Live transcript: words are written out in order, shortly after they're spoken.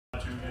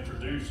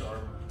introduce our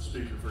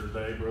speaker for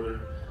today, Brother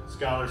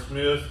Skyler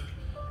Smith.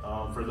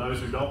 For those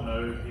who don't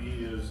know,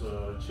 he is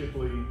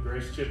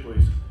Grace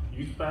Chipley's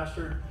youth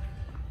pastor,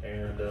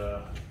 and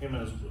him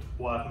and his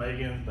wife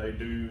Megan, they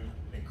do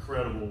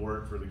incredible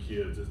work for the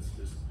kids.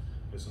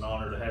 It's an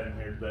honor to have him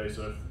here today.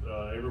 So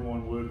if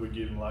everyone would, we'd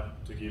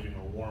like to give him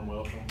a warm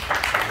welcome.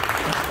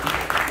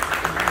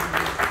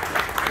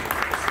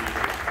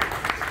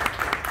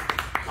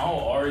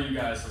 How are you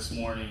guys this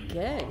morning?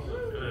 Good.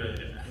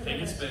 Good. I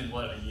think it's been,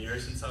 a year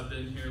since I've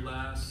been here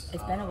last?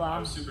 It's been a while. I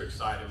was super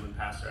excited when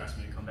Pastor asked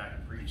me to come back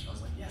and preach. I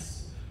was like,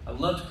 yes, I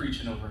loved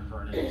preaching over in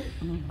Vernon.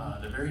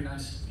 They're very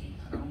nice to me.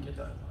 I don't get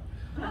that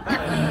a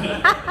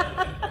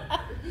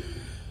lot.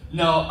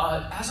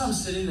 No, as I'm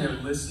sitting there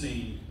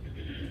listening,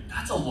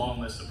 that's a long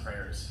list of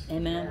prayers.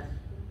 Amen.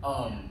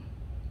 And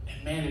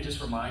man, it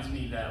just reminds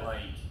me that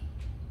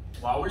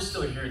while we're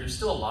still here, there's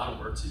still a lot of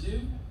work to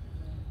do.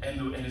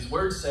 And his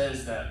word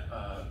says that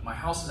my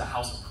house is a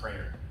house of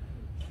prayer.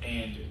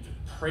 And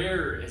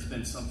prayer has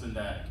been something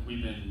that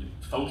we've been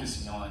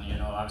focusing on.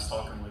 I was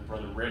talking with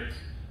Brother Rick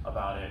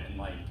about it,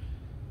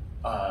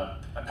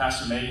 and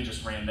Pastor Megan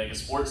just ran Mega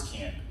Sports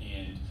Camp.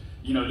 And,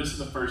 this is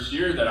the first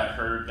year that I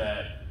heard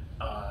that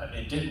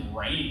it didn't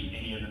rain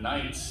any of the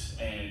nights.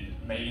 And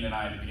Megan and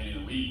I, at the beginning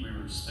of the week, we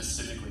were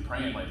specifically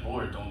praying,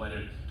 Lord, don't let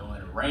it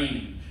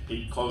rain.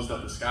 He closed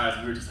up the skies,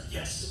 and we were just like,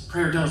 yes,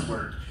 prayer does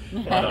work.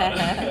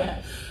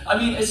 But,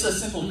 it's a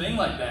simple thing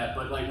like that,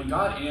 but when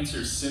God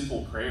answers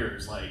simple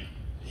prayers,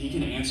 he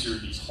can answer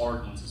these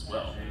hard ones as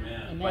well.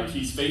 Amen.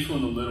 He's faithful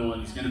in the little,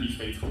 and he's going to be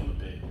faithful in the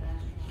big.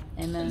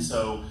 Amen. And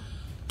so,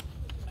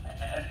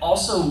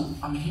 also,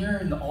 I'm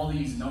hearing all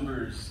these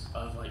numbers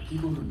of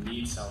people who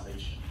need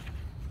salvation.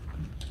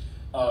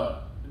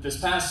 This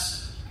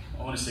past,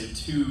 I want to say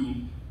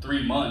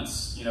 2-3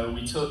 months,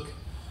 we took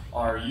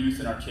our youth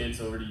and our kids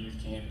over to youth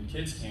camp and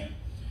kids camp,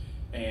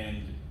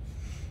 and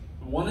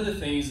one of the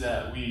things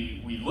that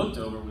we looked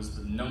over was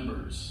the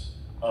numbers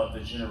of the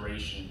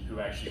generation who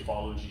actually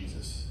follow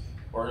Jesus,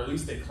 or at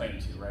least they claim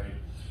to, right?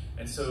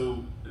 And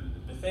so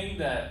the thing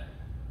that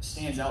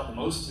stands out the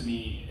most to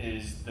me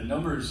is the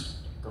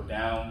numbers go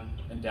down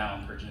and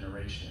down per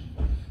generation.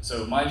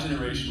 So my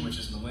generation, which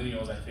is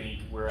millennials, I think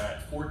we're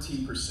at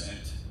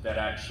 14% that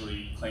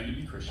actually claim to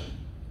be Christian.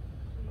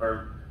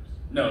 Or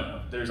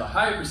no, there's a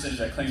higher percentage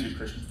that claims to be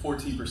Christian,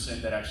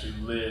 14% that actually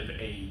live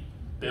a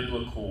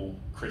biblical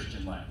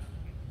Christian life.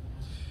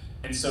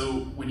 And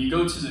so when you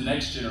go to the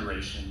next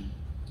generation,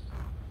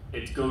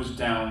 it goes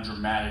down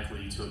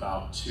dramatically to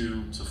about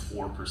 2 to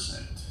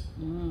 4%.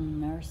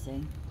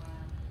 Mercy.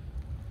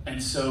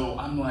 And so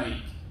I'm like,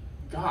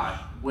 God,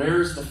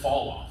 where's the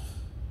fall off?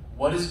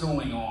 What is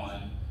going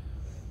on?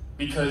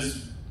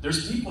 Because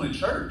there's people in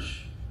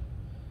church,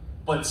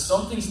 but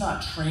something's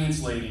not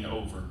translating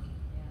over.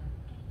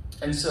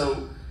 And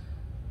so,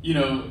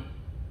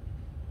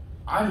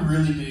 I'm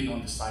really big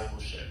on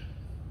discipleship.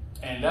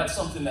 And that's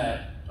something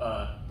that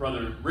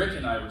Brother Rick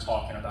and I were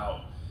talking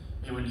about.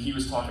 And when he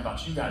was talking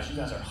about you guys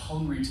are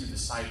hungry to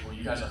disciple.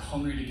 You guys are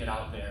hungry to get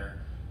out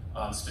there,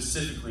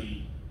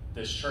 specifically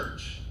this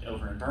church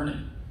over in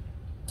Vernon.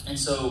 And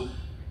so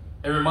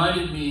it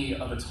reminded me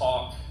of a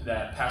talk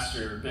that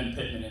Pastor Ben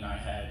Pittman and I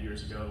had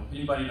years ago.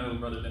 Anybody know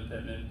Brother Ben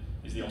Pittman?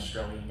 He's the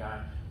Australian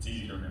guy. It's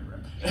easy to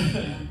remember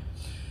him.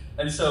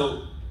 And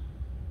so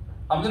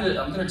I'm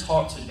gonna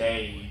talk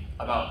today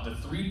about the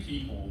 3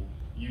 people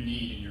you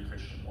need in your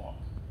Christian walk.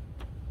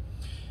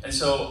 And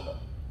so,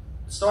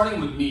 starting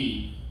with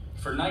me,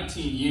 for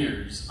 19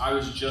 years, I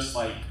was just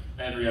like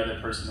every other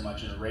person in my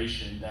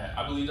generation that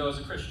I believed I was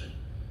a Christian.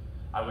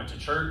 I went to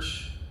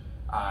church.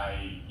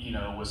 I,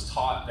 was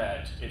taught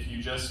that if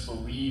you just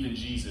believe in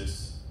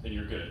Jesus, then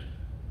you're good,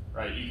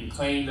 right? You can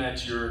claim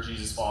that you're a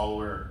Jesus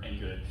follower and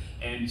good.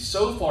 And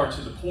so far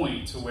to the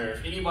point to where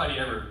if anybody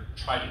ever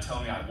tried to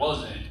tell me I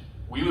wasn't,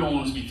 we would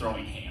almost be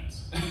throwing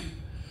hands.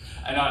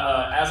 And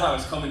as I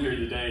was coming here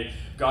today,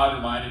 God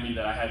reminded me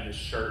that I had this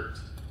shirt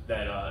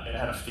that it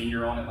had a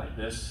finger on it like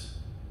this,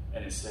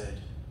 and it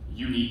said,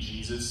 "You need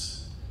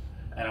Jesus."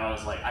 And I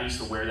was like, I used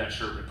to wear that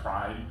shirt with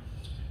pride.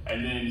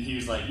 And then he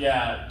was like,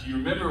 yeah, do you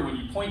remember when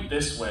you point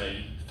this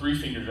way, 3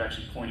 fingers are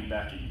actually pointing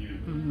back at you?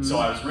 Mm-hmm. So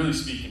I was really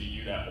speaking to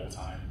you that whole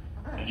time,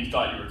 and you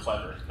thought you were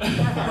clever.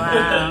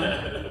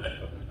 Wow.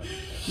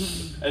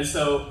 And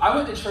so I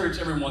went to church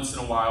every once in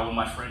a while with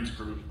my friends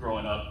group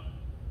growing up.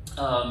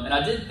 And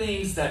I did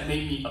things that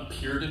made me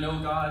appear to know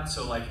God.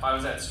 So if I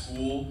was at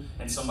school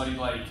and somebody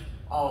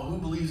oh, who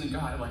believes in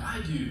God? I'm like,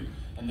 I do.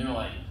 And they're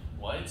like,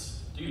 what?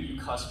 Dude, you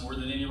cuss more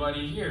than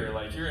anybody here.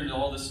 You're into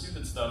all this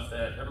stupid stuff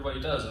that everybody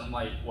does. And I'm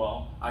like,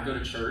 well, I go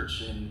to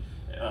church, and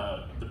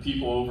the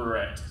people over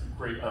at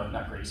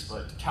not Grace,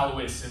 but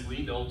Callaway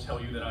Assembly, they'll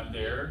tell you that I'm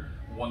there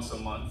once a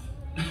month.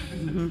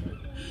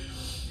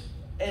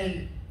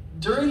 And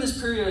during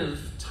this period of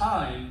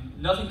time,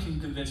 nothing can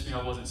convince me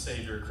I wasn't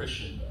saved or a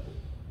Christian.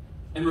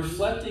 And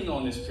reflecting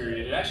on this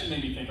period, it actually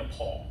made me think of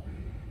Paul.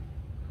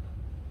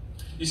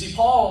 You see,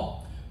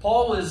 Paul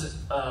was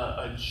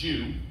a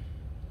Jew,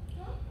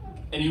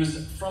 and he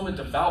was from a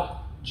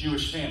devout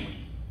Jewish family.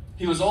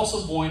 He was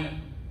also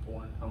born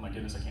born. Oh my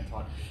goodness, I can't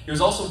talk. He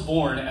was also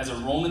born as a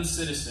Roman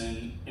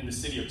citizen in the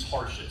city of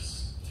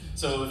Tarshish.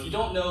 So if you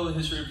don't know the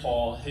history of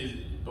Paul,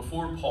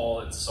 before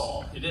Paul it's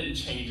Saul. He didn't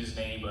change his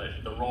name,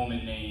 but the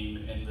Roman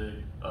name and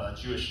the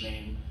Jewish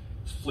name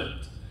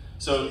flipped.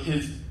 So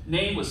his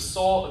name was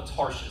Saul of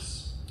Tarshish.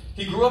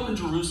 He grew up in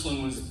Jerusalem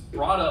and was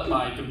brought up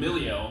by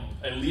Gamaliel,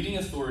 a leading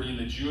authority in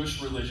the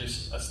Jewish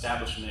religious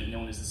establishment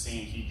known as the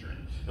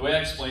Sanhedrin. The way I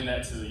explain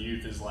that to the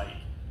youth is like,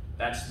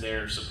 that's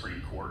their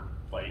Supreme Court.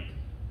 Like,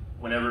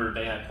 whenever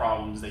they had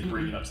problems, they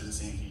bring it up to the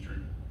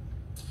Sanhedrin.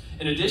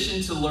 In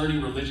addition to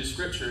learning religious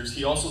scriptures,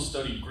 he also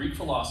studied Greek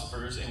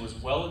philosophers and was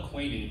well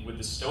acquainted with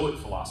the Stoic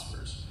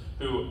philosophers,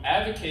 who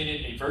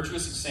advocated a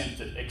virtuous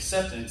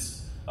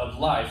acceptance of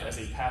life as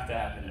a path to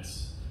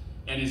happiness.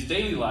 In his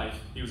daily life,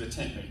 he was a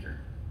tent maker.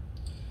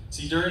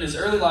 See, during his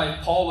early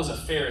life, Paul was a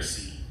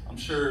Pharisee. I'm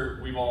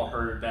sure we've all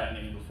heard that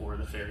name before,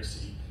 the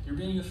Pharisee. You're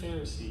being a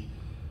Pharisee.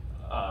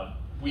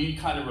 We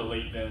kind of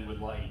relate them with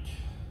like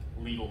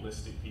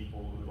legalistic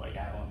people who like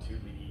add on too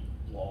many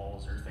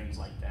laws or things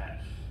like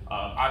that.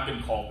 I've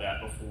been called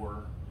that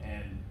before,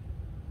 and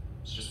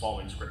it's just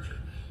following scripture.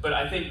 But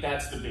I think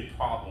that's the big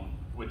problem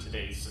with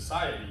today's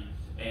society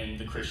and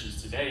the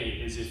Christians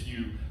today, is if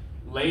you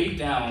lay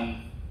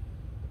down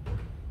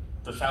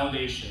the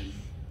foundation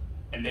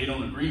and they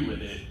don't agree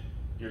with it,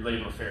 you're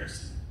labeled a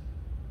Pharisee.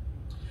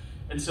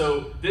 And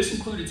so this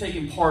included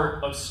taking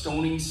part of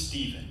stoning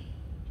Stephen.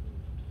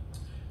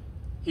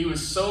 He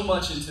was so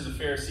much into the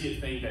Pharisee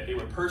thing that they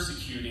were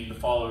persecuting the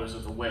followers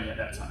of the way at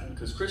that time.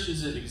 Because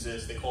Christians didn't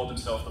exist, they called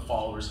themselves the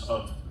followers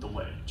of the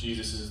way.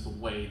 Jesus is the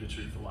way, the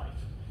truth, the life.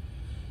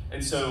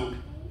 And so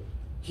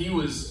he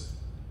was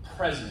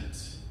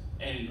present.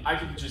 And I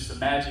could just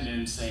imagine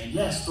him saying,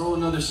 yes, throw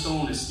another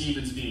stone as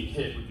Stephen's being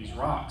hit with these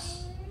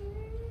rocks.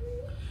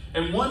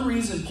 And one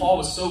reason Paul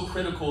was so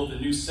critical of the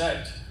new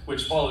sect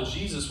which followed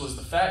Jesus was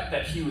the fact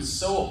that he was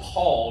so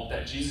appalled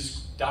that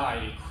Jesus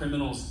died a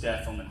criminal's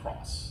death on the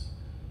cross.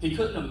 He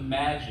couldn't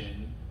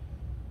imagine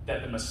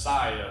that the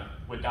Messiah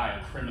would die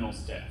a criminal's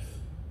death.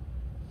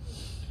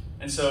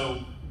 And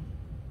so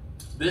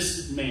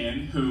this man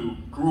who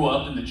grew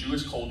up in the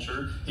Jewish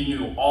culture, he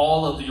knew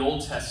all of the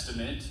Old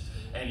Testament,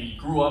 and he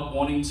grew up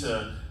wanting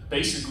to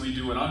basically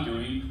do what I'm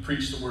doing,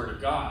 preach the Word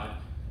of God.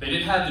 They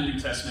didn't have the New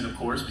Testament, of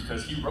course,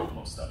 because he wrote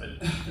most of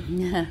it.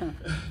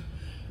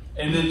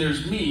 And then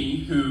there's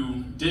me,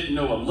 who didn't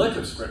know a lick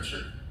of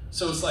Scripture.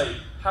 So it's like,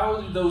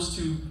 how do those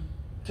two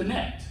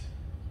connect?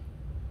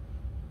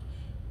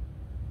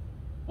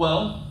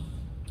 Well,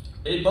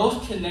 it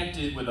both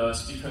connected with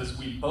us because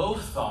we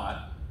both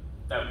thought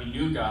that we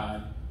knew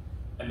God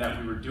and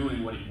that we were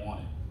doing what he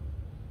wanted.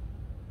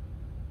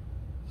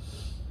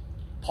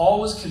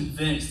 Paul was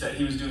convinced that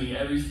he was doing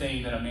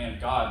everything that a man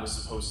of God was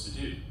supposed to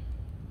do.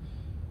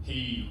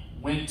 He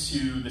went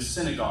to the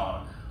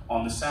synagogue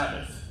on the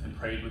Sabbath and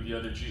prayed with the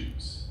other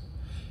Jews.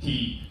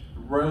 He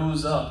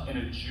rose up in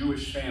a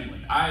Jewish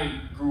family.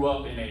 I grew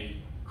up in a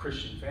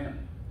Christian family.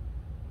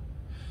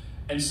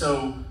 And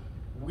so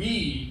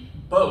we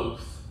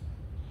both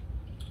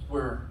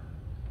were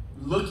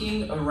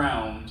looking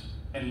around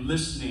and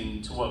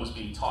listening to what was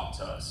being taught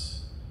to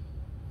us.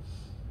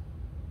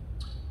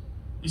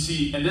 You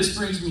see, and this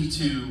brings me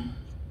to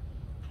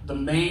the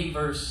main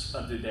verse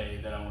of the day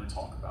that I want to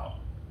talk about.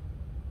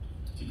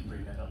 If you can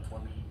bring that up for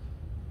me.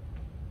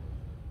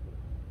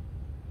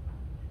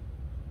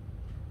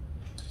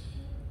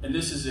 And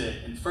this is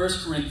it. In 1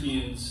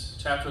 Corinthians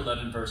chapter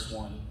 11, verse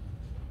 1,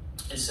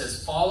 it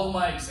says, "Follow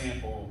my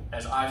example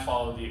as I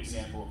follow the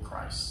example of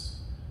Christ."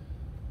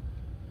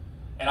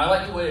 And I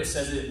like the way it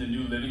says it in the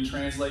New Living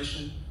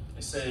Translation.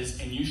 It says,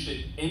 "And you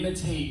should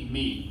imitate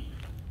me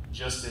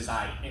just as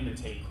I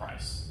imitate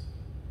Christ."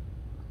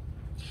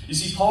 You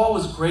see, Paul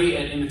was great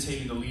at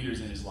imitating the leaders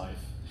in his life.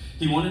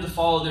 He wanted to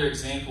follow their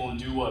example and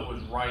do what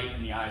was right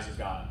in the eyes of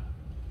God.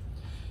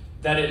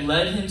 That it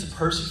led him to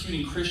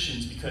persecuting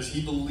Christians because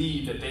he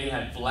believed that they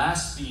had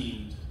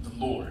blasphemed the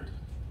Lord.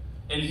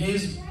 In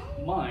his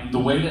mind, the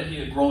way that he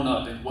had grown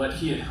up and what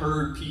he had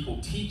heard people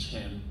teach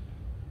him,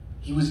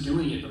 he was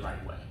doing it the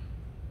right way.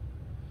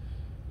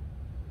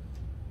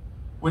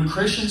 When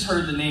Christians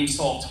heard the name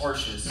Saul of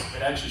Tarshish,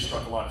 it actually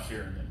struck a lot of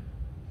fear in them.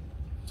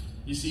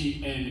 You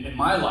see, in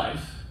my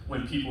life,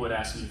 when people would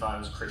ask me if I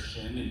was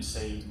Christian and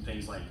saved and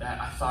things like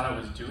that, I thought I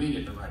was doing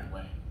it the right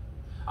way.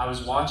 I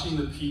was watching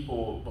the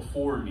people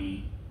before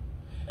me,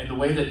 and the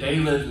way that they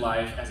lived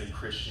life as a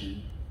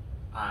Christian,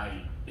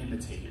 I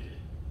imitated it.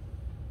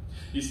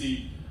 You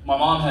see, my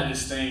mom had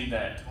this thing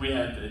that we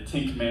had the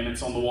 10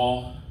 Commandments on the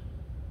wall,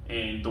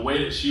 and the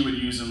way that she would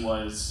use them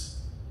was,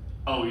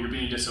 oh, you're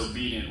being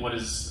disobedient. What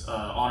is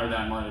honor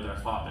thy mother, thy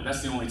father?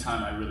 That's the only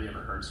time I really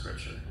ever heard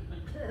Scripture.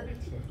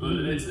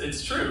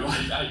 It's true.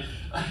 I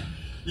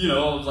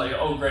was like,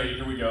 oh, great,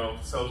 here we go.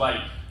 So,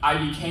 I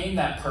became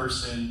that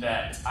person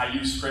that I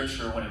used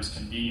Scripture when it was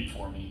convenient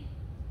for me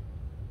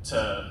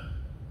to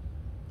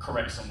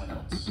correct someone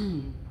else.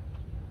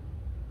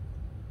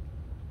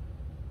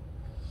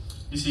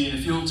 You see, and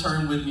if you'll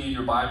turn with me in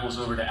your Bibles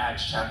over to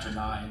Acts chapter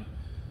 9,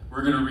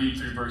 we're going to read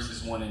through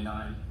verses 1 and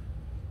 9.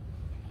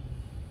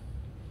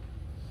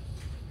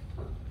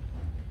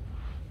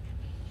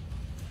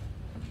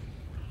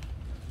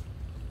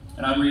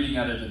 And I'm reading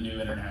out of the New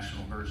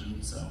International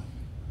Version, so.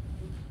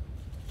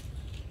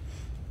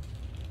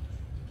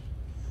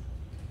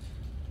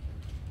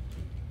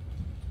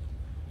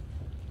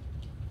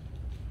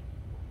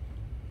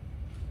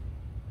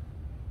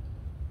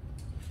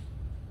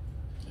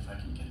 If I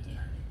can get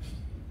there.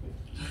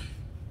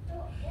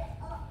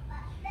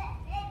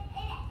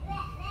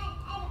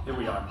 Here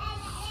we are.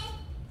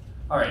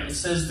 All right, it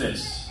says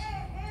this.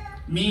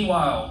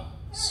 Meanwhile,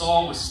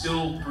 Saul was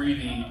still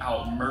breathing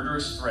out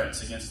murderous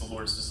threats against the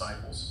Lord's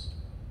disciples.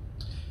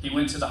 He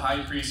went to the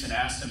high priest and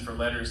asked him for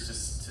letters to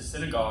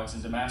synagogues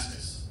in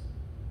Damascus,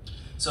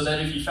 so that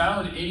if he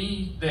found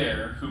any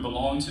there who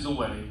belonged to the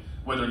way,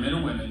 whether men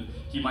or women,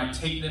 he might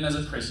take them as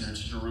a prisoner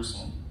to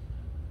Jerusalem.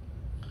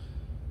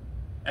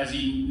 As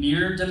he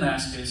neared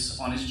Damascus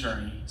on his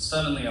journey,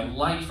 suddenly a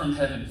light from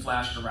heaven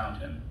flashed around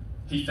him.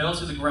 He fell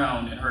to the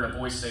ground and heard a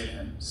voice say to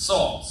him,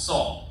 "Saul,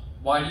 Saul,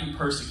 why do you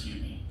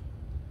persecute me?"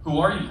 "Who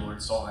are you,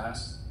 Lord?" Saul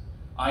asked.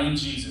 "I am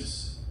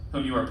Jesus,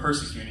 whom you are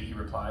persecuting," he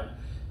replied.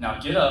 "Now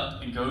get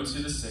up and go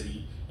to the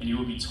city, and you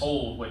will be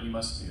told what you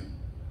must do."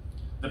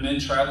 The men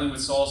traveling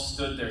with Saul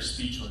stood there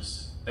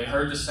speechless. They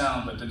heard the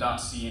sound but did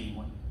not see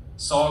anyone.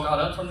 Saul got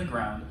up from the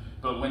ground,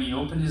 but when he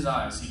opened his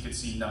eyes, he could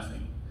see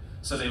nothing.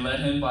 So they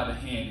led him by the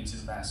hand into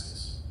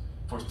Damascus.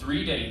 For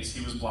 3 days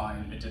he was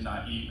blind and did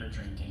not eat or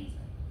drink anything.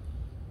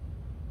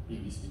 You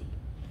can be seated.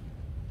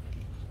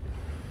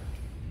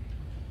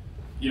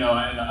 You know,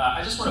 and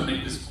I just want to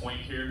make this point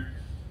here.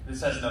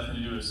 This has nothing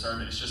to do with a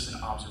sermon. It's just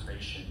an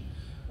observation.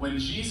 When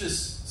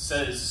Jesus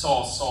says,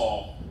 "Saul,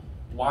 Saul,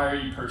 why are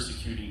you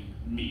persecuting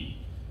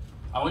me?"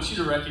 I want you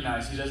to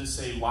recognize he doesn't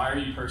say, "Why are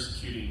you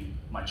persecuting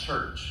my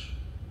church?"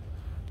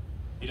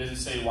 He doesn't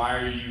say, "Why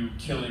are you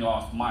killing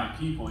off my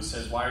people?" He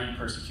says, "Why are you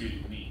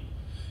persecuting me?"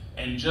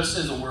 And just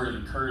as a word of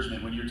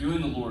encouragement, when you're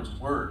doing the Lord's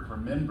work,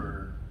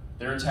 remember,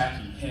 they're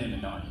attacking him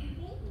and not you.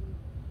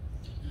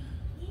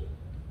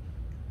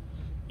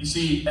 You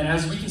see, and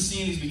as we can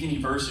see in these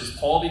beginning verses,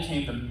 Paul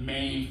became the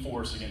main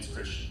force against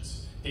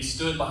Christians. He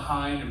stood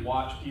behind and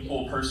watched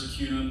people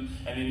persecute him,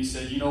 and then he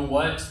said, "You know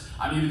what?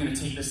 I'm even going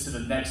to take this to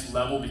the next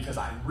level because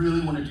I really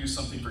want to do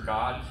something for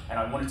God, and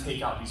I want to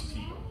take out these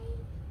people."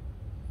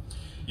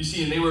 You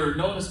see, and they were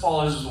known as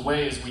followers of the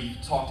way, as we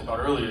talked about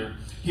earlier.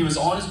 He was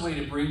on his way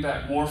to bring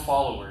back more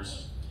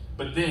followers,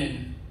 but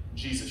then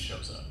Jesus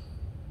shows up.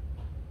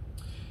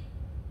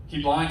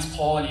 He blinds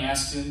Paul and he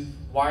asks him,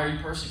 "Why are you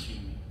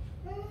persecuting me?"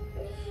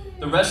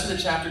 The rest of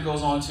the chapter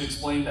goes on to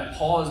explain that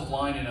Paul is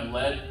blinded and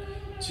led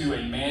to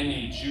a man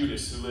named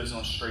Judas who lives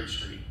on Straight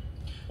Street.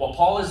 While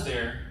Paul is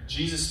there,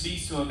 Jesus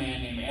speaks to a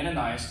man named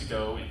Ananias to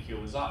go and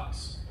heal his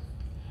eyes.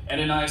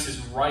 Ananias is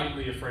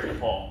rightly afraid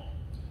of Paul,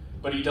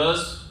 but he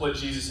does what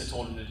Jesus had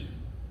told him to do.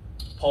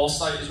 Paul's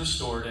sight is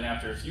restored, and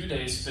after a few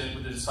days spent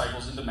with the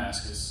disciples in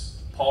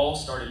Damascus, Paul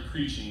started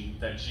preaching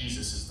that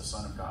Jesus is the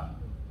Son of God.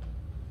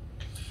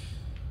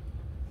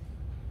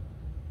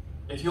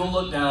 If you'll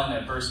look down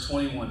at verse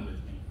 21 with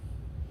me,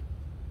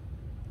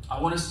 I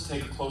want us to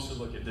take a closer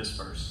look at this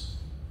verse.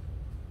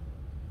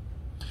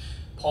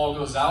 Paul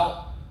goes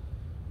out.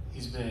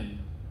 He's been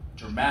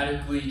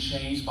dramatically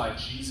changed by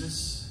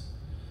Jesus.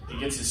 He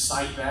gets his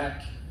sight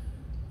back.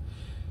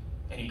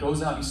 And he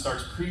goes out and he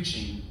starts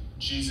preaching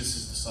Jesus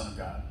is the Son of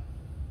God.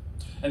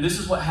 And this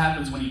is what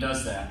happens when he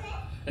does that.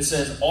 It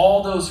says,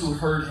 all those who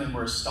heard him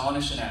were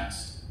astonished and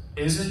asked,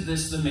 "Isn't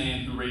this the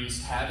man who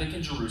raised havoc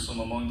in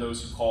Jerusalem among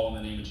those who call on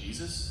the name of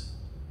Jesus?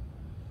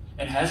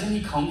 And hasn't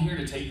he come here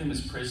to take them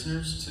as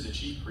prisoners to the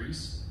chief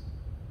priests?"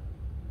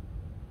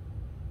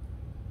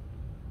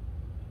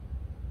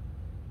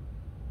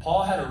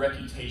 Paul had a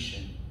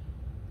reputation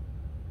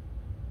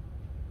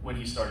when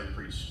he started to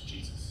preach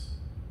Jesus.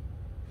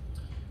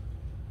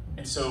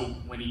 And so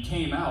when he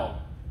came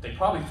out, they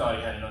probably thought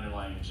he had an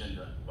underlying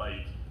agenda.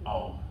 Like,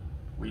 "Oh,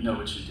 we know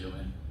what you're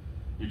doing.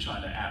 You're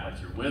trying to act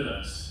like you're with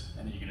us,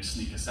 and then you're going to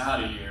sneak us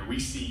out of here. We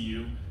see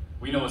you.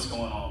 We know what's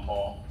going on,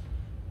 Paul."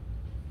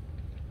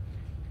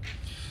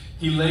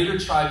 He later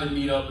tried to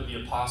meet up with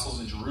the apostles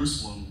in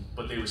Jerusalem,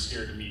 but they were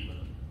scared to meet with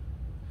him.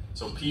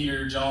 So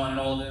Peter, John, and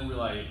all of them were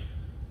like,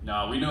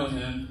 "Nah, we know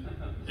him.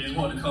 He's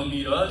wanting to come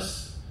meet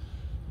us?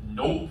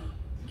 Nope.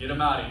 Get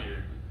him out of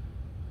here.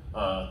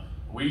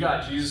 We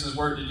got Jesus'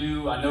 work to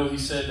do. I know he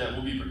said that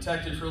we'll be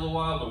protected for a little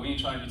while, but we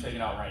ain't trying to be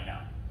taken out right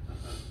now."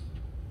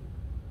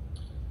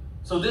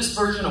 So this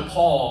version of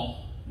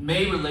Paul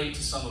may relate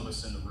to some of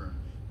us in the room,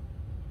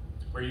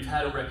 where you've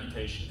had a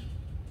reputation.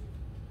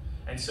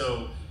 And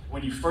so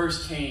when you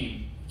first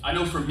came, I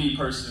know for me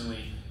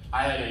personally,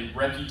 I had a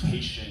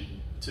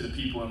reputation to the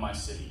people in my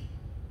city.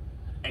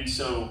 And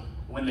so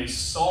when they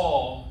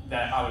saw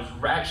that I was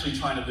actually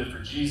trying to live for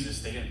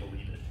Jesus, they didn't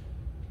believe it.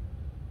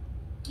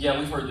 Yeah,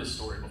 we've heard this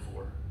story before.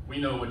 We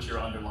know what you're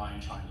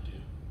underlying trying to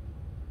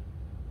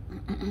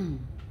do.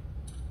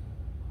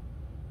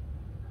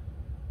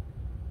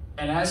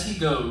 And as he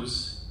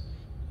goes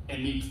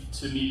and meet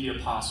the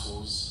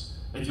apostles,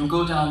 if you'll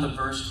go down to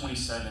verse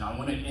 27, I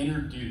want to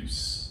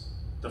introduce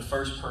the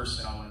first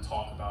person I want to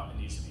talk about that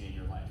needs to be in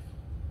your life.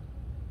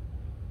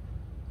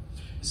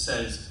 It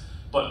says,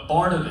 "But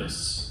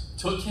Barnabas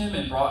took him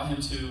and brought him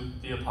to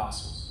the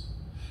apostles.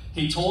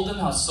 He told them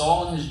how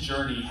Saul on his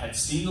journey had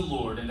seen the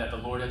Lord and that the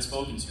Lord had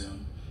spoken to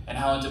him, and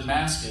how in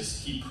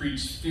Damascus he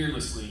preached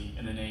fearlessly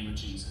in the name of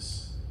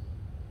Jesus.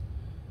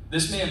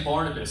 This man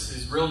Barnabas,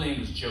 his real name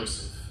was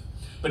Joseph,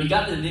 but he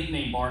got the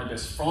nickname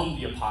Barnabas from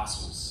the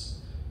apostles,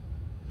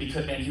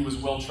 and he was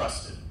well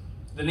trusted.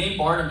 The name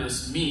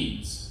Barnabas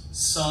means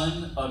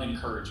son of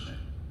encouragement.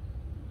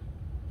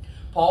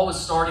 Paul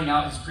was starting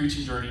out his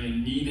preaching journey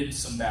and needed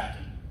some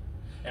backing,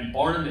 and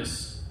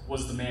Barnabas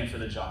was the man for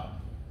the job.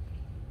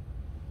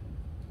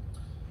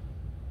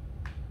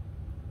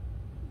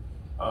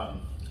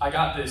 I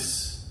got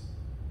this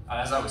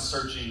as I was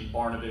searching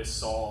Barnabas,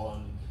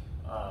 Saul,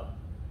 and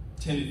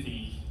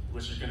Timothy,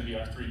 which are going to be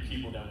our three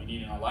people that we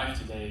need in our life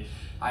today.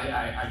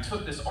 I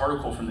took this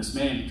article from this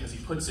man because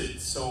he puts it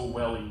so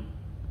well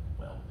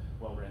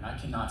written. I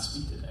cannot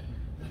speak today.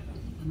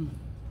 Is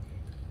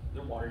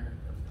there water here?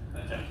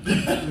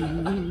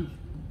 Okay.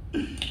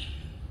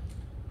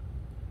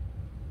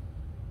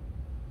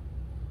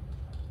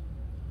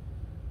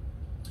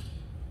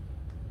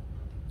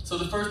 So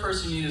the first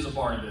person you need is a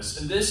Barnabas,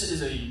 and this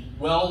is a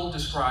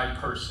well-described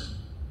person.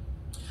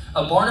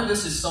 A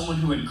Barnabas is someone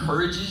who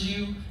encourages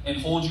you and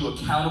holds you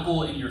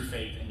accountable in your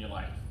faith in your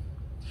life.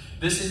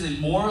 This is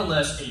more or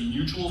less a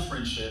mutual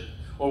friendship,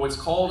 or what's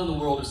called in the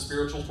world of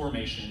spiritual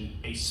formation,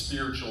 a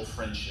spiritual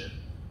friendship.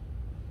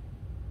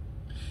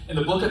 In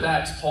the book of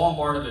Acts, Paul and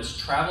Barnabas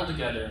traveled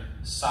together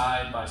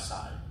side by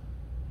side.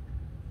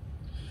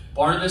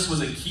 Barnabas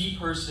was a key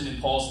person in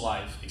Paul's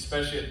life,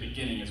 especially at the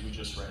beginning, as we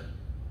just read.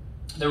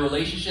 Their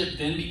relationship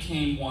then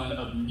became one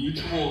of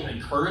mutual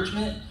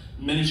encouragement,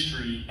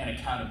 ministry, and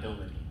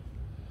accountability.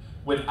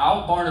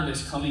 Without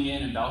Barnabas coming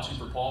in and vouching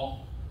for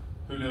Paul,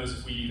 who knows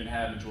if we even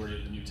have a majority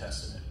of the New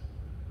Testament.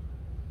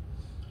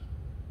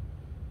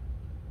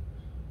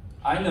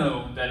 I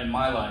know that in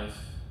my life,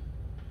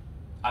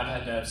 I've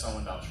had to have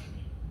someone vouch for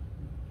me.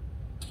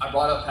 I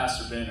brought up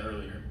Pastor Ben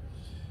earlier.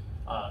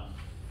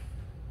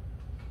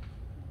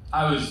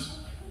 I was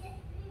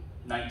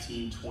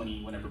 19,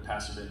 20, whenever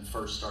Pastor Ben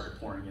first started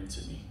pouring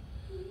into me.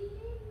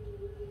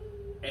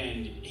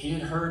 And he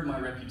had heard my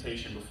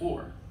reputation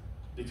before,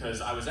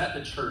 because I was at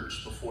the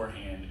church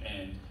beforehand,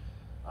 and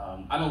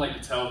I don't like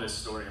to tell this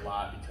story a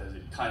lot because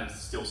it kind of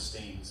still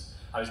stings.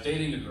 I was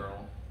dating a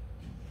girl,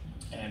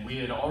 and we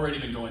had already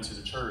been going to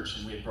the church,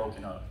 and we had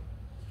broken up.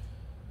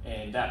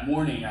 And that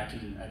morning, I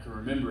can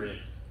remember it,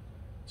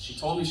 she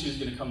told me she was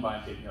going to come by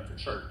and pick me up for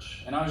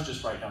church. And I was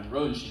just right down the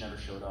road, and she never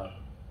showed up.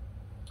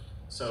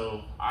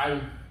 So I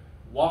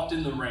walked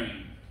in the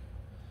rain,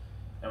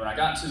 and when I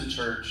got to the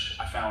church,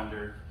 I found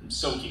her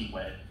soaking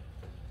wet,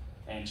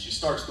 and she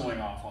starts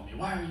going off on me.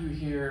 Why are you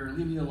here?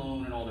 Leave me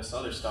alone, and all this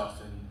other stuff.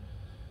 And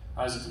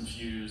I was a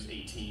confused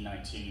 18,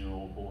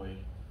 19-year-old boy,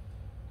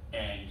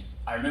 and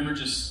I remember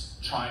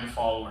just trying to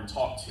follow her and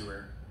talk to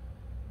her,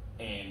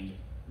 and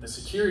the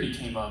security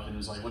came up and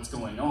was like, what's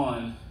going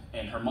on?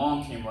 And her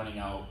mom came running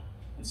out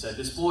and said,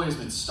 this boy has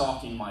been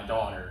stalking my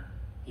daughter.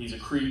 He's a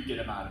creep, get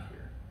him out of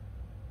here.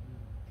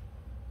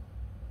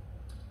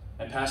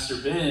 And Pastor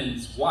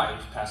Ben's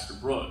wife, Pastor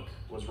Brooke,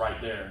 was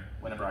right there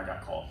whenever I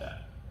got called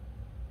that.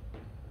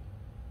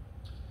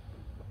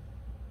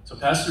 So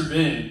Pastor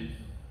Ben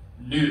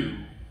knew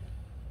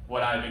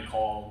what I had been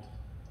called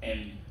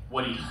and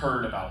what he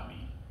heard about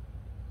me.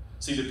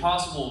 See, the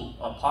possible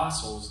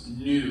apostles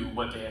knew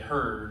what they had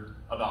heard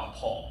about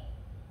Paul.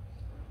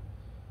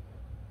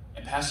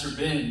 And Pastor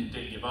Ben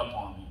didn't give up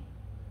on me.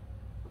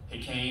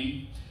 He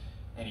came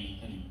and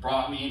he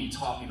brought me and he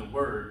taught me the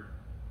word.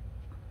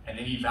 And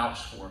then he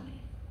vouched for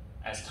me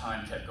as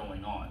time kept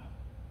going on.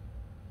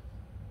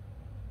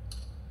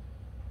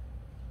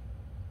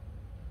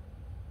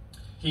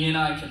 He and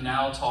I can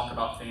now talk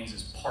about things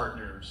as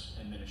partners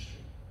in ministry.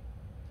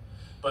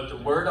 But the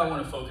word I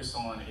want to focus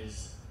on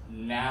is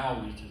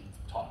now we can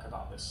talk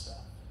about this stuff.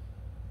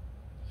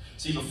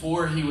 See,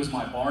 before he was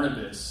my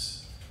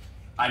Barnabas,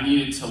 I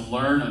needed to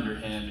learn under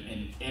him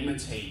and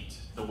imitate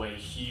the way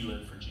he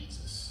lived for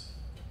Jesus.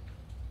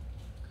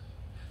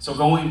 So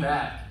going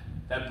back,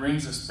 that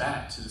brings us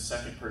back to the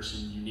second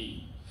person you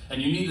need.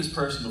 And you need this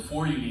person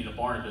before you need a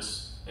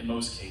Barnabas in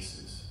most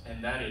cases.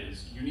 And that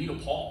is, you need a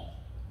Paul.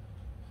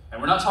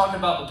 And we're not talking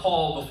about the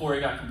Paul before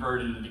he got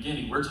converted in the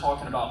beginning. We're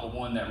talking about the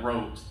one that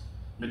wrote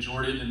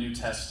majority of the New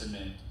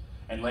Testament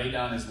and laid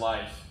down his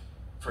life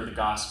for the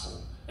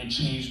gospel and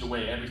changed the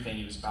way everything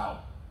he was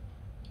about.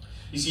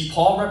 You see,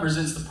 Paul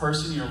represents the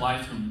person in your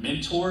life who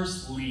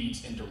mentors,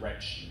 leads, and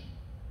directs you.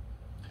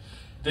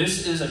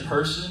 This is a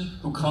person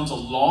who comes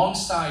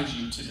alongside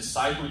you to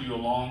disciple you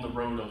along the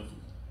road of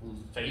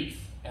faith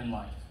and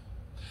life.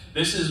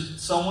 This is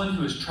someone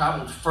who has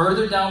traveled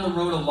further down the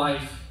road of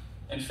life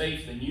and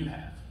faith than you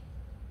have.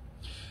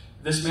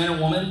 This man or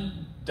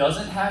woman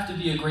doesn't have to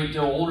be a great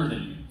deal older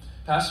than you.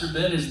 Pastor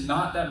Ben is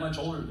not that much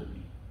older than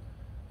me.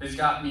 He's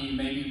got me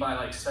maybe by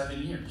like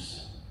 7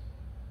 years.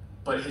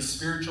 But his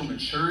spiritual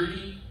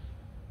maturity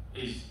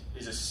is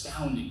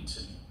astounding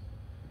to me.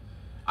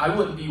 I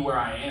wouldn't be where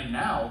I am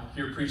now,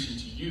 here preaching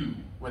to you,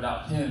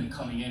 without him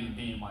coming in and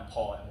being my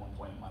Paul at one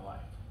point in my life.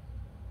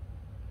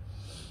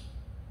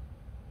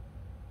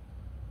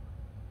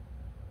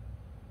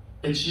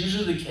 It's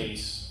usually the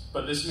case,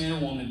 but this man or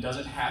woman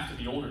doesn't have to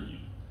be older than you.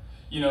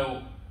 You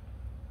know,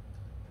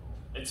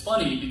 it's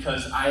funny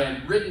because I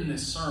had written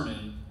this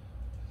sermon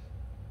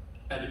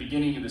at the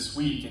beginning of this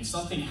week, and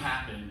something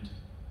happened,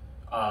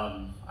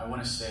 I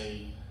want to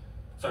say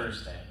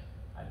Thursday.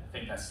 I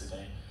think that's the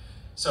day.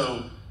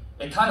 So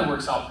it kind of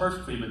works out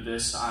perfectly with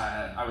this.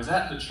 I was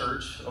at the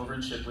church over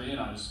in Chipley, and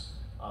I was,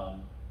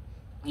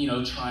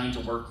 trying to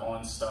work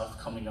on stuff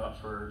coming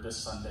up for this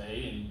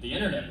Sunday, and the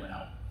internet went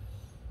out.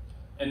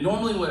 And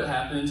normally what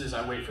happens is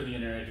I wait for the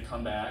internet to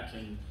come back,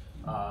 and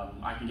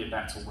I can get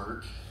back to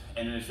work.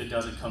 And if it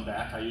doesn't come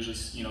back, I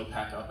usually,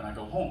 pack up and I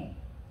go home.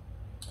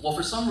 Well,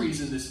 for some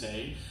reason this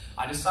day,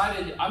 I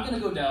decided I'm going to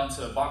go down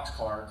to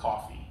Boxcar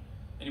Coffee.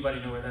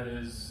 Anybody know where that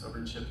is over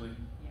in Chipley?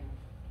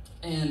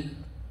 Yeah.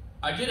 And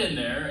I get in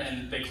there,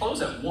 and they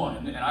close at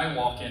 1, and I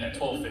walk in at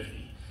 12:50.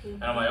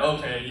 And I'm like,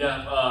 okay,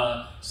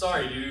 yeah,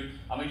 sorry, dude,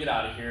 I'm going to get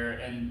out of here.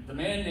 And the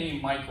man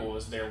named Michael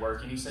is there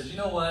working. He says, you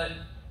know what?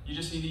 You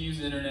just need to use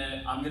the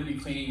internet. I'm going to be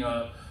cleaning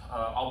up.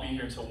 I'll be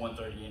here until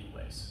 1:30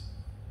 anyways.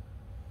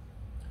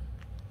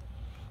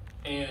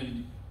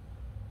 And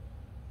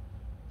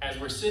as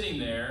we're sitting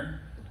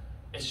there,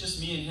 it's just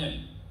me and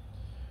him.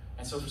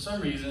 And so for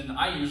some reason,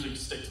 I usually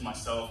stick to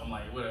myself. I'm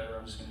like, whatever,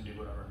 I'm just going to do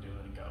whatever I'm doing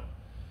and go.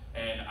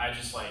 And I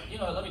just like,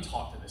 let me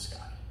talk to this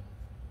guy.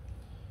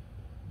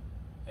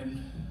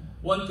 And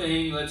one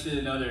thing led to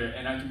another,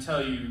 and I can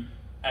tell you,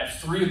 at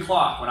 3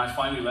 o'clock when I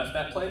finally left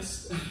that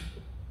place,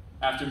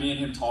 after me and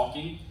him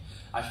talking,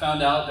 I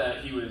found out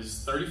that he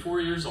was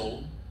 34 years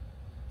old.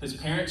 His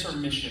parents are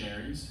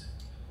missionaries.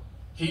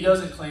 He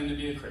doesn't claim to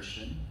be a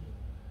Christian.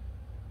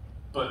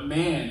 But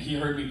man, he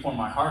heard me pour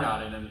my heart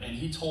out in him, and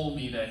he told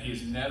me that he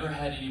has never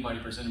had anybody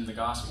present him the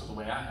gospel the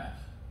way I have.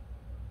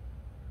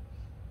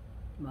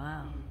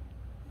 Wow.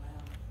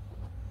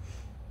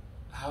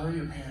 How are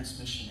your parents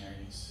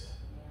missionaries?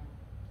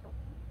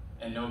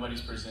 And nobody's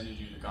presented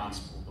you the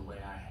gospel the way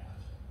I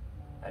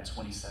have at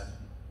 27.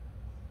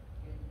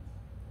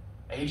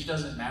 Age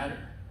doesn't matter,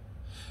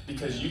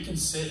 because you can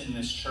sit in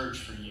this church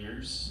for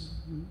years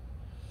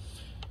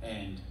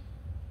and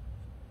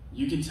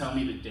you can tell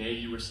me the day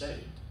you were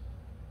saved.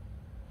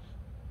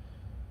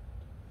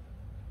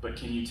 But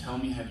can you tell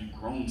me, have you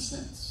grown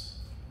since?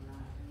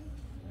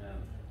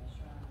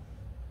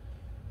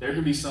 There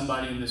could be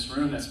somebody in this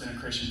room that's been a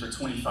Christian for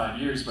 25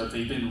 years, but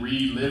they've been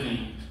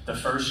reliving the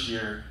first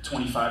year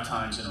 25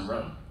 times in a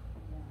row.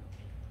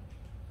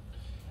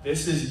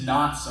 This is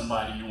not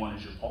somebody you want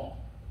as your Paul.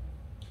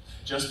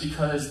 Just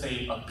because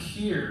they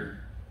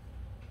appear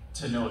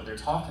to know what they're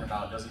talking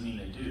about doesn't mean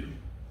they do.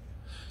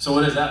 So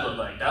what does that look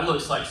like? That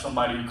looks like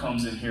somebody who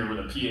comes in here with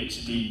a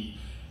PhD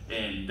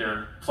and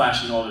they're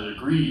flashing all their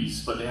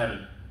degrees, but they have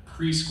a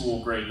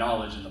preschool grade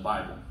knowledge in the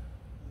Bible.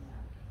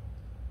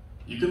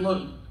 You can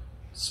look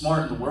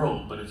smart in the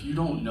world, but if you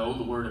don't know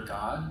the Word of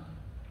God,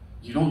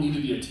 you don't need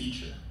to be a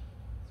teacher.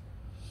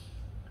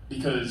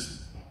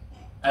 Because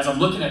as I'm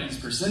looking at these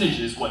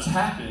percentages, what's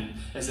happened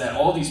is that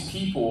all these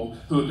people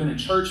who have been in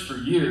church for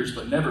years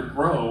but never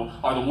grow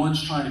are the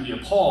ones trying to be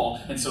a Paul.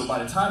 And so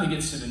by the time it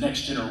gets to the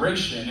next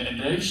generation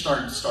and they're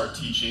starting to start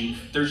teaching,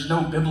 there's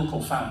no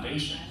biblical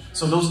foundation.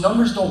 So those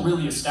numbers don't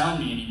really astound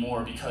me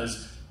anymore,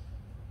 because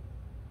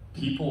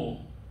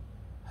people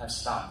have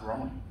stopped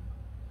growing.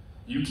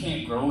 You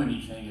can't grow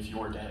anything if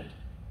you're dead.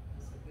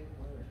 That's a good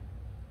word.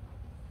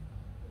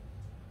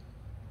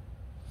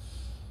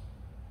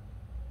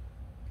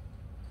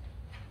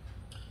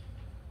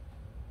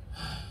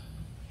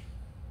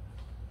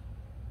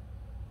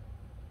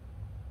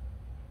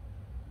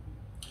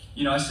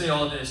 I say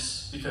all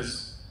this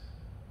because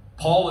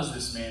Paul was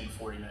this man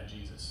before he met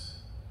Jesus.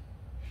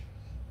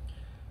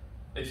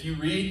 If you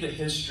read the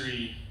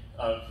history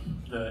of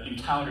the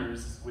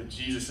encounters with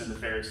Jesus and the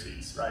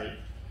Pharisees, right?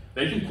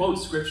 They can quote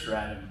scripture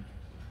at him,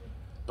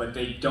 but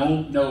they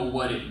don't know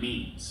what it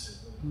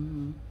means.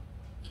 Mm-hmm.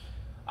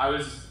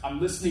 I'm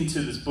listening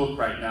to this book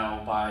right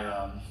now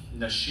by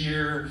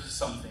Nasir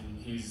something.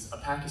 He's a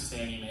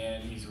Pakistani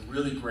man. He's a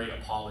really great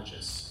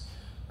apologist.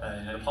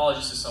 And an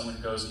apologist is someone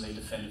who goes and they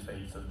defend the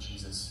faith of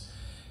Jesus.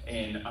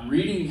 And I'm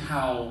reading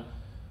how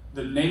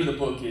the name of the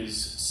book is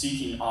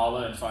Seeking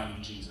Allah and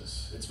Finding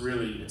Jesus. It's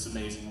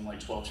amazing. I'm like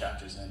 12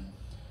 chapters in.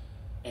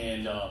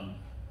 And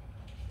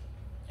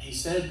he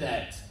said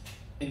that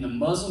in the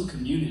Muslim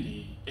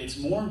community, it's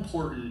more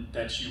important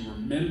that you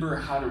remember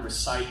how to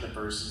recite the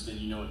verses than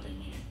you know what they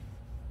mean.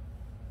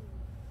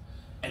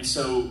 And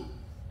so,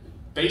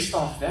 based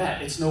off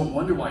that, it's no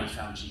wonder why he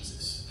found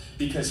Jesus.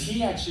 Because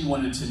he actually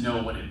wanted to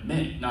know what it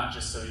meant, not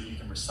just so that you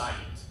can recite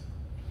it.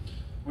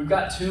 We've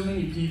got too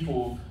many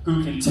people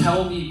who can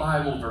tell me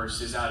Bible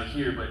verses out of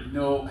here, but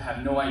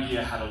have no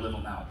idea how to live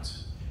them out.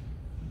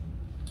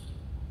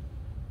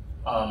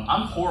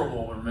 I'm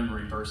horrible with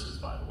remembering verses,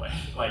 by the way.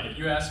 Like, if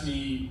you ask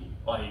me,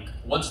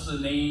 what's the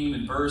name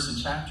and verse and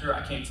chapter,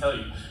 I can't tell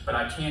you. But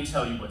I can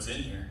tell you what's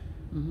in here.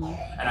 Mm-hmm.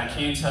 And I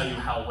can tell you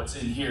how what's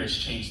in here has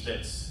changed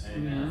this.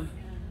 Amen.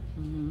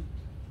 Mm-hmm.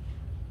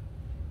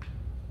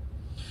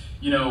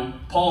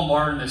 Paul and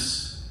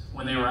Barnabas,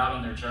 when they were out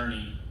on their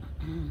journey,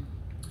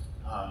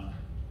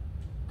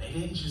 they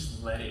didn't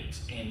just let it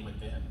end with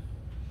them.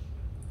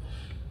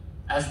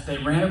 As they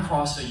ran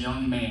across a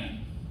young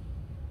man,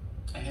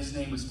 and his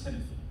name was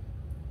Timothy.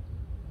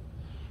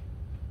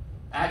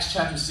 Acts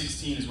chapter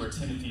 16 is where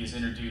Timothy is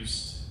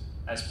introduced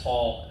as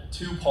Paul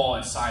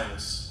and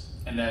Silas,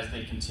 and as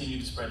they continue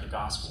to spread the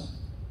gospel.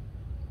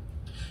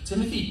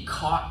 Timothy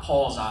caught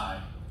Paul's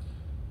eye,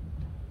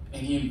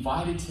 and he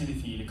invited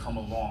Timothy to come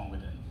along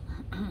with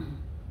him.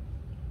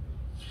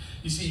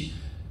 You see,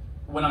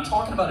 when I'm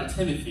talking about a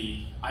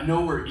Timothy, I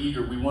know we're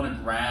eager. We want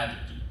to grab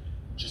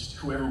just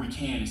whoever we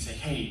can and say,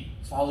 hey,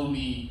 follow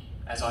me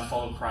as I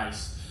follow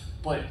Christ.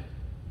 But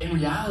in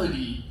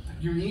reality,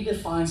 you need to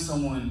find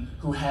someone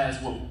who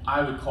has what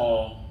I would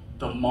call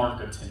the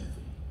mark of Timothy.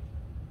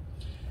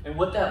 And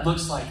what that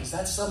looks like is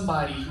that's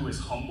somebody who is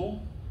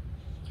humble,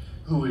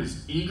 who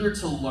is eager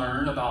to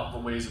learn about the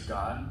ways of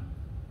God,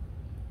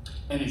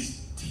 and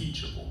is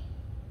teachable.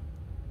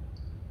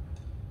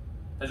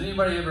 Has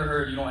anybody ever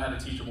heard you don't have a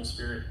teachable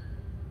spirit?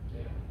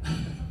 Yeah.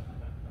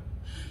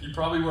 You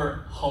probably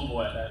were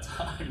humble at that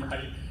time,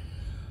 right?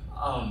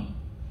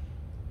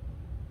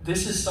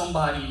 This is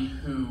somebody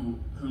who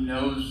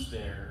knows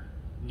they're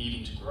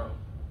needing to grow.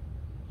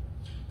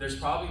 There's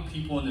probably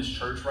people in this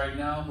church right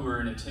now who are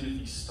in a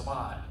Timothy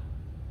spot,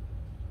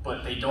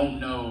 but they don't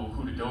know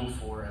who to go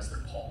for as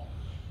their Paul.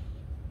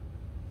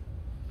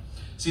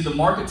 See, the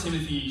mark of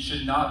Timothy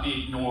should not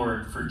be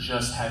ignored for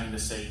just having the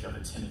sake of a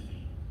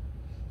Timothy.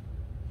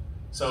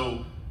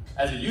 So,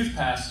 as a youth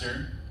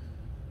pastor,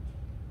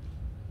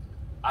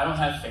 I don't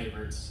have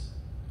favorites,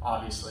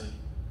 obviously,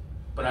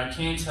 but I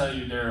can tell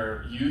you there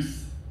are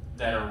youth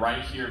that are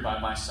right here by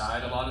my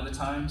side a lot of the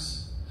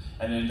times,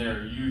 and then there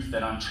are youth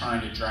that I'm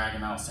trying to drag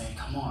them out saying,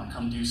 come on,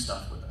 come do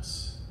stuff with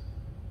us.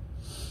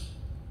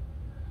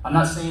 I'm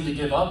not saying to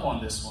give up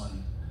on this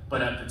one,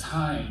 but at the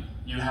time,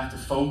 you have to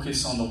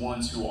focus on the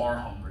ones who are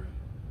hungry.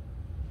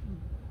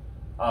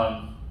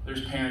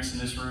 There's parents in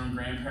this room,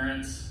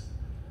 grandparents.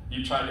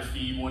 You try to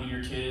feed one of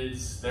your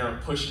kids, they're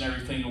pushing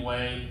everything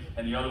away,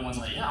 and the other one's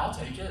like, yeah, I'll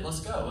take it,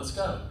 let's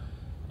go.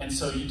 And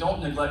so you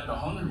don't neglect the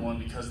hungry one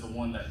because the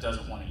one that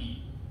doesn't want to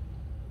eat.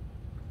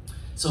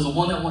 So the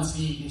one that wants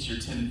to eat is your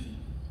Timothy.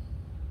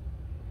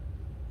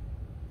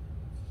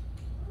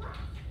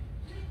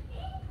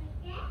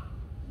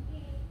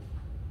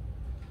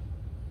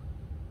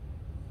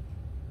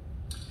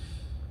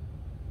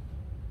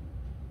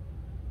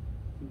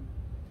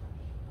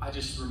 I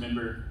just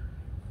remember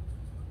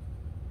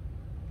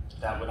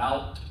that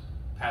without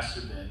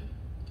Pastor Ben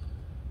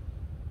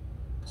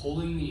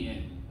pulling me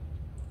in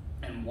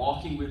and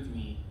walking with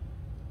me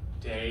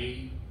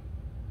day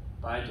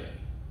by day,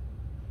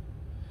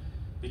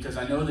 because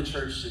I know the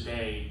church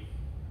today,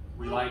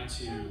 we like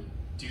to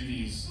do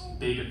these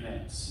big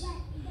events.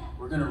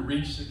 We're going to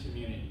reach the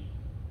community.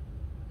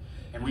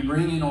 And we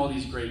bring in all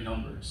these great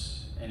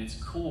numbers. And it's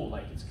cool,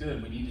 like it's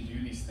good. We need to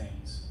do these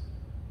things.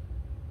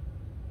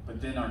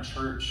 But then our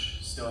church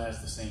still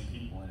has the same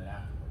people in it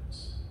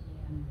afterwards.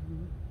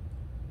 Mm-hmm.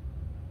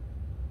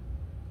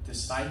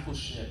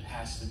 Discipleship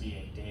has to be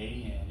a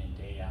day in and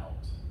day out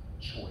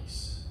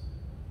choice.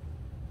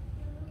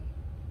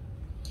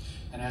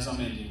 And as I'm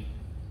ending,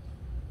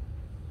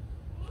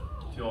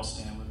 if you all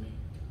stand with me.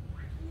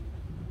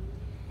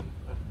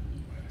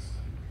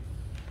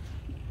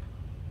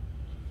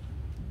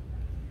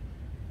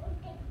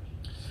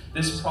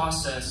 This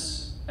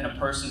process in a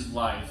person's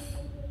life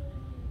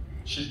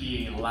should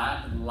be a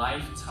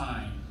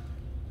lifetime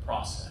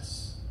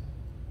process.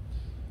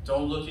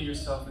 Don't look at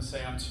yourself and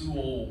say, I'm too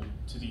old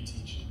to be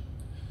teaching.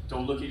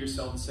 Don't look at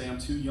yourself and say, I'm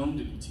too young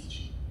to be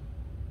teaching.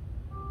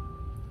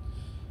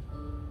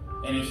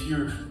 And if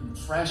you're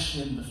fresh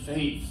in the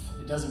faith,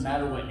 it doesn't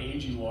matter what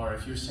age you are.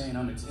 If you're saying,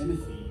 I'm a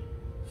Timothy,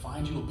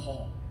 find you a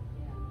Paul.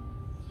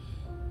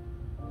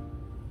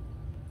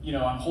 You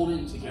know, I'm holding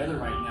it together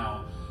right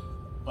now,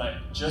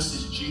 but just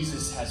as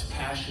Jesus has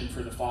passion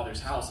for the Father's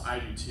house, I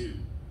do too.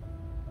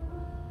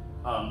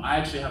 I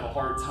actually have a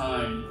hard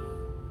time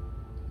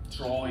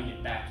drawing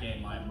it back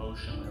in, my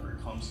emotion, whenever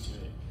it comes to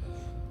it,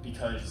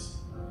 because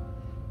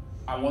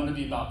I want to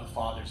be about the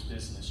Father's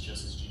business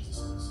just as Jesus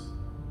is.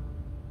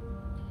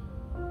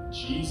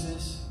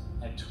 Jesus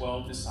had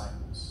 12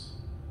 disciples.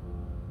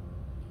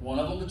 One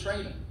of them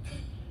betrayed him.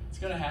 It's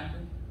going to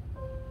happen.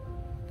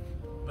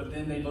 But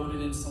then they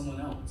voted in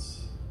someone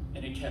else,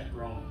 and it kept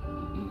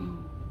growing.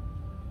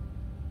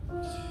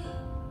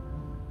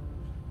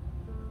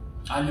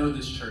 I know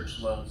this church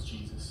loves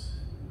Jesus.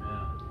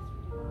 Amen.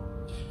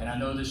 And I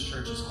know this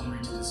church is hungry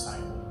to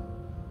disciple.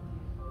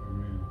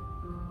 Amen.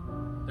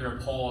 There are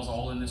Pauls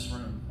all in this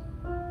room.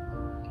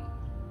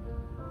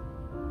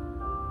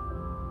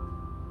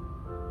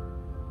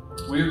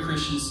 We are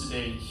Christians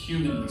today,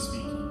 humanly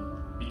speaking,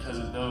 because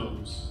of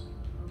those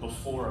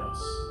before us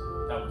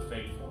that were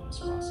faithful in this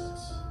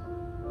process.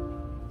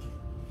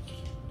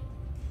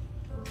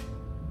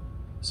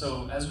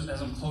 So as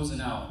I'm closing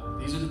out,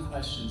 these are the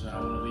questions that I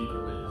want to leave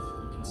you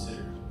with to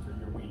consider for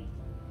your week.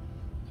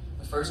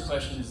 The first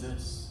question is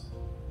this.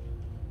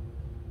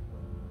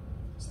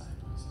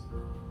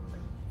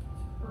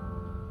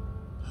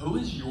 Who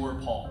is your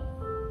Paul?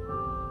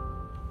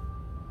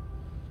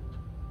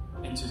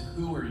 And to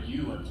who are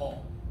you a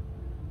Paul?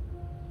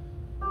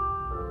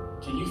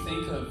 Can you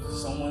think of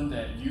someone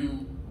that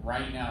you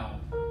right now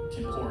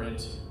can pour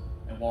into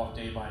and walk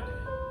day by day?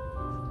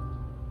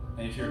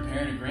 And if you're a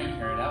parent or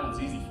grandparent, that one's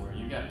easy for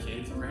you. You got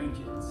kids and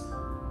grandkids.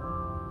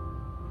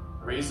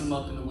 Raise them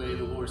up in the way of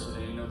the Lord so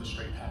they know the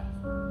straight path.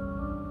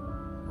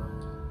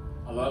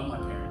 I love my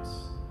parents.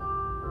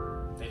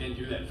 They didn't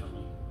do that for me.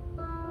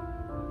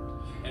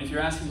 And if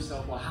you're asking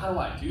yourself, well, how do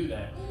I do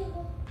that?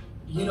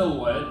 You know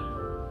what?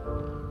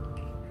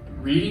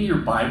 Reading your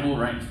Bible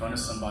right in front of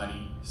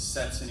somebody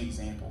sets an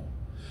example.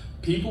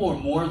 People are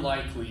more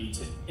likely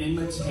to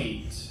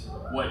imitate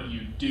what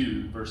you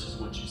do versus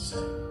what you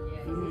say.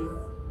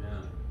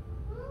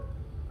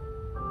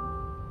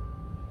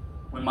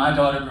 When my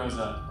daughter grows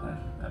up,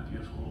 that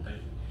beautiful little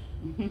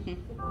baby.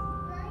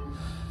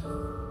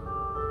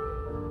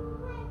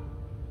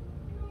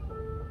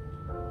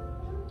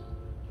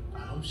 I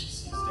hope she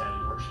sees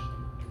Daddy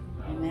worshiping.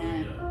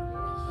 Amen.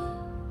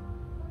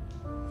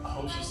 I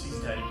hope she sees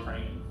Daddy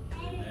praying.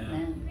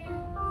 Amen.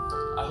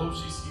 I hope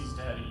she sees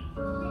Daddy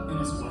in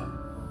His Word.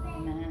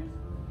 Amen.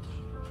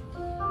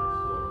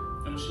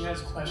 And when she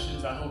has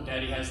questions, I hope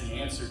Daddy has the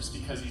answers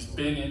because he's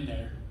been in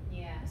there.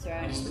 Yeah, that's And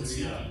right. he's been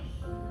seeking.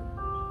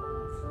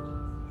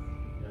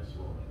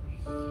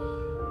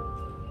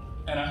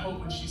 And I hope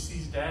when she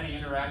sees Daddy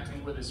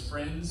interacting with his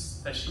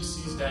friends, that she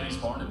sees Daddy's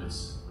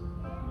Barnabas.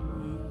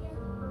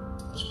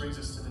 Which brings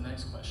us to the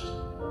next question.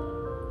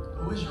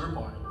 Who is your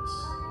Barnabas?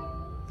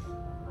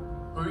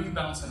 Who are you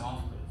bouncing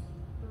off with?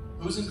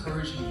 Who's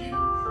encouraging you?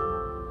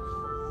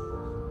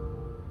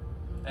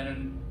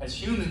 And as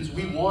humans,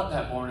 we want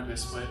that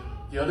Barnabas, but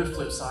the other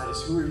flip side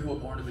is, who are you a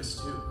Barnabas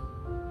to?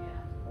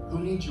 Who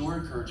needs your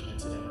encouragement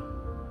today?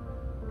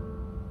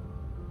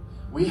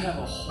 We have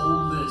a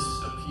whole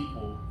list of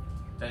people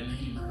that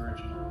need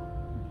encouragement.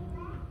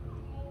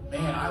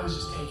 Man, I was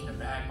just taken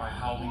aback by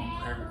how many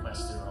prayer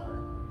requests there are.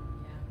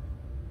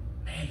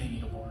 Man, they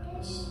need a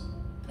Barnabas.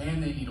 Man,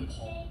 they need a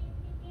Paul.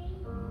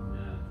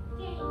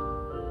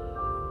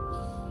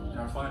 And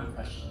our final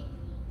question.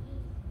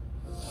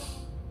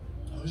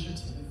 Who's your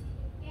Timothy?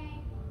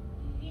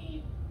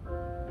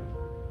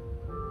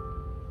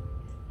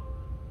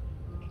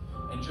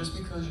 And just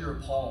because you're a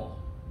Paul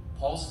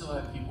still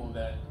had people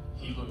that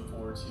he looked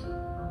forward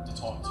to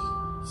talk to.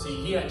 See,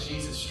 he had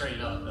Jesus straight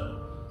up, though.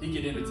 He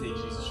could imitate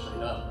Jesus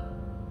straight up.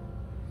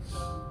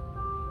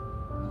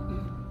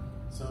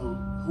 So,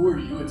 who are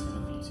you a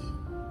Timothy to?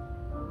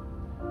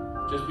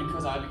 Just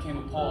because I became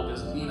a Paul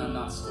doesn't mean I'm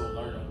not still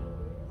learning.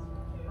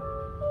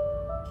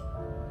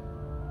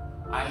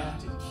 I have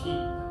to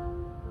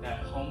keep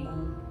that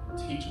humble,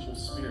 teachable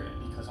spirit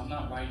because I'm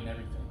not writing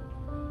everything.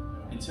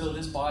 Until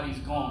this body's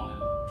gone,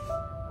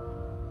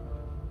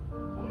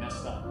 we're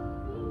messed up.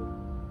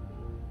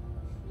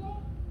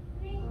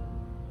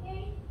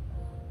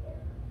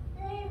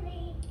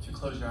 If you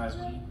close your eyes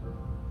with me.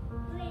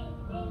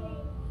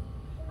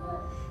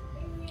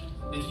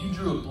 If you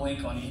drew a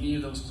blank on any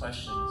of those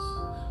questions,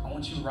 I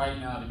want you right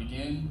now to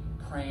begin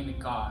praying to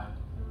God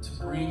to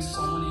bring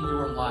someone in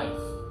your life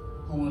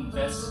who will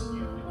invest in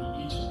you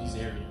in each of these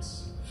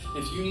areas.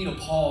 If you need a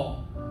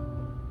Paul,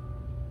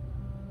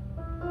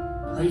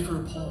 pray for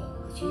a Paul.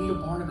 If you need a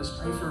Barnabas,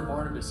 pray for a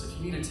Barnabas. If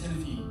you need a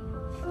Timothy,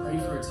 pray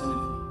for a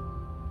Timothy.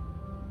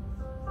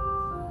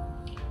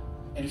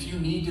 And if you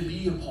need to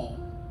be a Paul,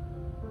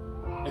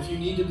 if you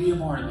need to be a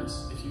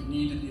Barnabas, if you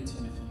need to be a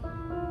Timothy,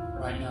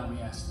 right now we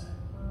ask that.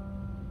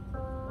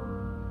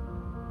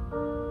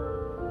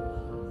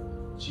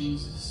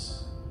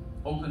 Jesus,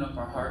 open up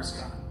our hearts,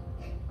 God.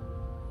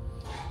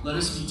 Let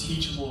us be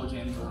teachable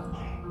again, God.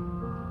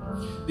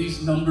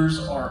 These numbers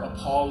are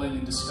appalling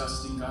and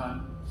disgusting,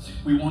 God.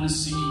 We want to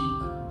see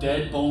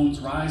dead bones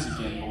rise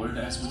again, Lord,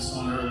 as we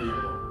saw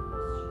earlier.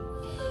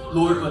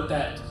 Lord, but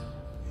that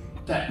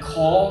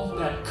call,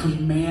 that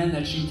command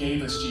that you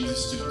gave us,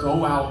 Jesus, to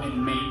go out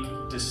and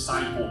make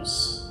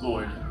disciples,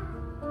 Lord,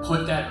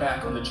 put that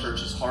back on the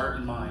church's heart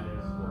and mind.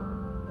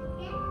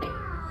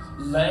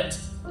 Let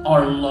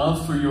our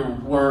love for your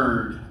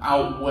word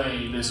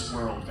outweigh this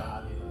world,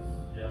 God.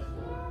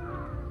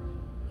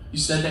 You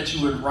said that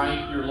you would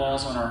write your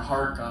laws on our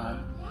heart,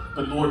 God,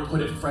 but Lord,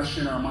 put it fresh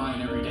in our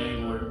mind every day,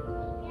 Lord.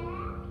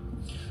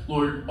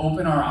 Lord,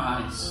 open our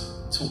eyes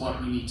to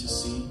what we need to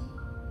see.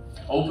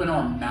 Open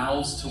our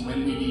mouths to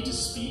when we need to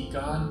speak,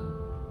 God.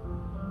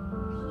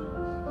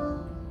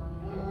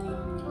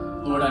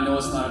 Lord, I know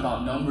it's not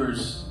about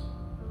numbers,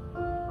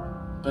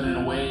 but in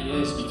a way it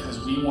is, because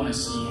we want to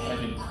see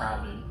heaven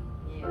crowded.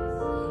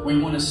 We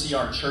want to see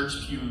our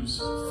church pews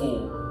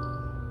full.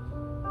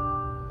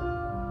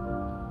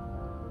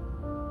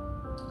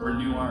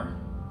 Renew our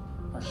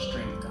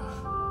strength, God.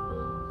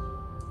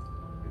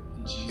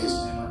 In Jesus'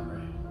 name I pray.